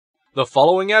The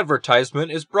following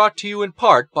advertisement is brought to you in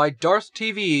part by Darth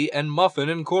TV and Muffin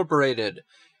Incorporated.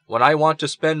 When I want to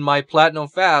spend my platinum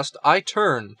fast, I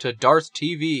turn to Darth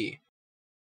TV.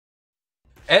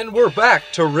 And we're back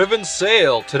to Riven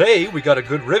Sale. Today we got a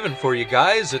good Riven for you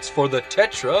guys. It's for the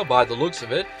Tetra by the looks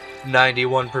of it.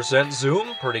 91%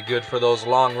 zoom, pretty good for those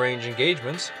long-range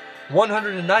engagements.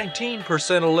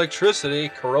 119% electricity,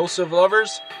 corrosive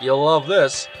lovers, you'll love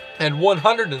this. And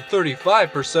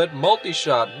 135%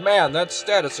 multi-shot. Man, that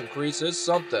status increase is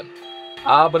something.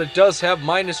 But it does have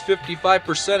minus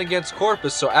 55% against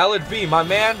Corpus, so Alid B, my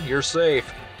man, you're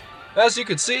safe. As you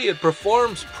can see, it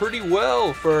performs pretty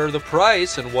well for the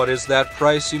price, and what is that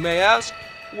price, you may ask?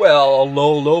 Well, a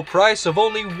low price of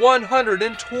only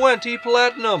 120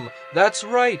 platinum. That's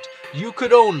right, you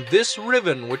could own this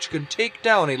Riven, which can take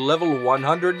down a level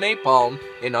 100 napalm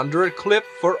in under a clip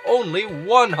for only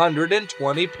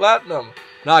 120 platinum.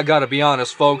 Now, I gotta be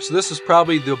honest, folks, this is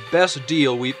probably the best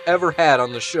deal we've ever had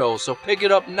on the show, so pick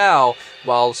it up now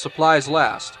while supplies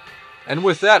last. And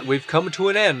with that, we've come to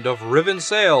an end of Riven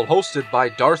Sale, hosted by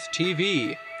Darth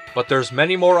TV. But there's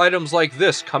many more items like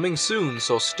this coming soon,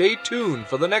 so stay tuned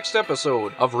for the next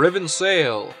episode of Riven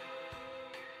Sale.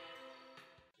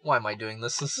 Why am I doing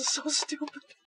this? This is so stupid.